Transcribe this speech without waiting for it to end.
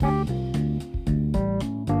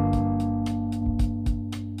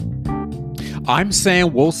I'm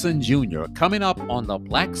Sam Wilson Jr. Coming up on the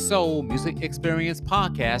Black Soul Music Experience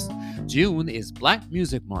podcast, June is Black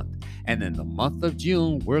Music Month. And in the month of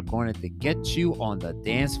June, we're going to get you on the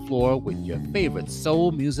dance floor with your favorite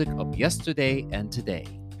soul music of yesterday and today.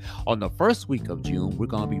 On the first week of June, we're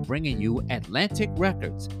going to be bringing you Atlantic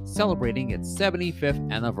Records, celebrating its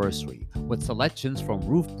 75th anniversary, with selections from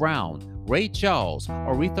Ruth Brown, Ray Charles,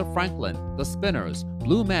 Aretha Franklin, The Spinners,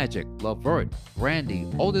 Blue Magic, Lavert, Brandy,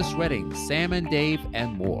 Otis Redding, Sam and Dave,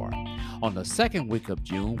 and more. On the second week of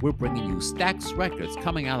June, we're bringing you Stax Records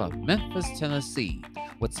coming out of Memphis, Tennessee,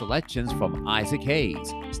 with selections from Isaac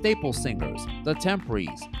Hayes, Staple Singers, The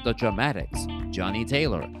Temperies, The Dramatics, Johnny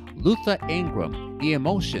Taylor, Luther Ingram, The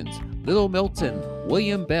Emotions, Little Milton,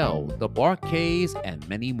 William Bell, The Bar-Kays, and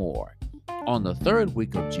many more. On the third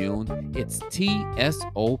week of June, it's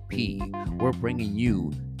TSOP. We're bringing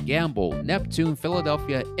you Gamble, Neptune,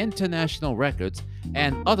 Philadelphia International Records,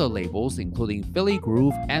 and other labels including Philly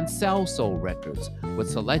Groove and Salsoul Records, with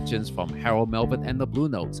selections from Harold Melvin and the Blue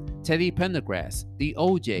Notes, Teddy Pendergrass, the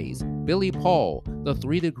OJs, Billy Paul, the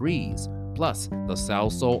 3 Degrees, plus the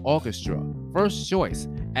Salsoul Orchestra, First Choice,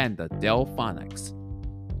 and the Delphonics.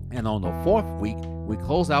 And on the fourth week, we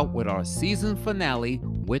close out with our season finale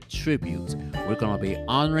with tributes. We're going to be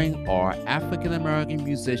honoring our African American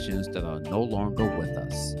musicians that are no longer with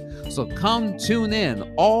us. So come tune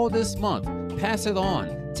in all this month, pass it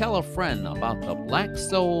on, tell a friend about the Black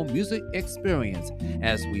Soul Music Experience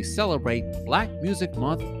as we celebrate Black Music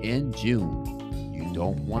Month in June. You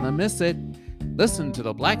don't want to miss it. Listen to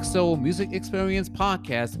the Black Soul Music Experience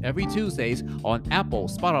podcast every Tuesdays on Apple,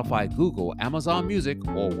 Spotify, Google, Amazon Music,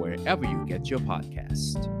 or wherever you get your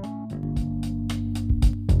podcasts.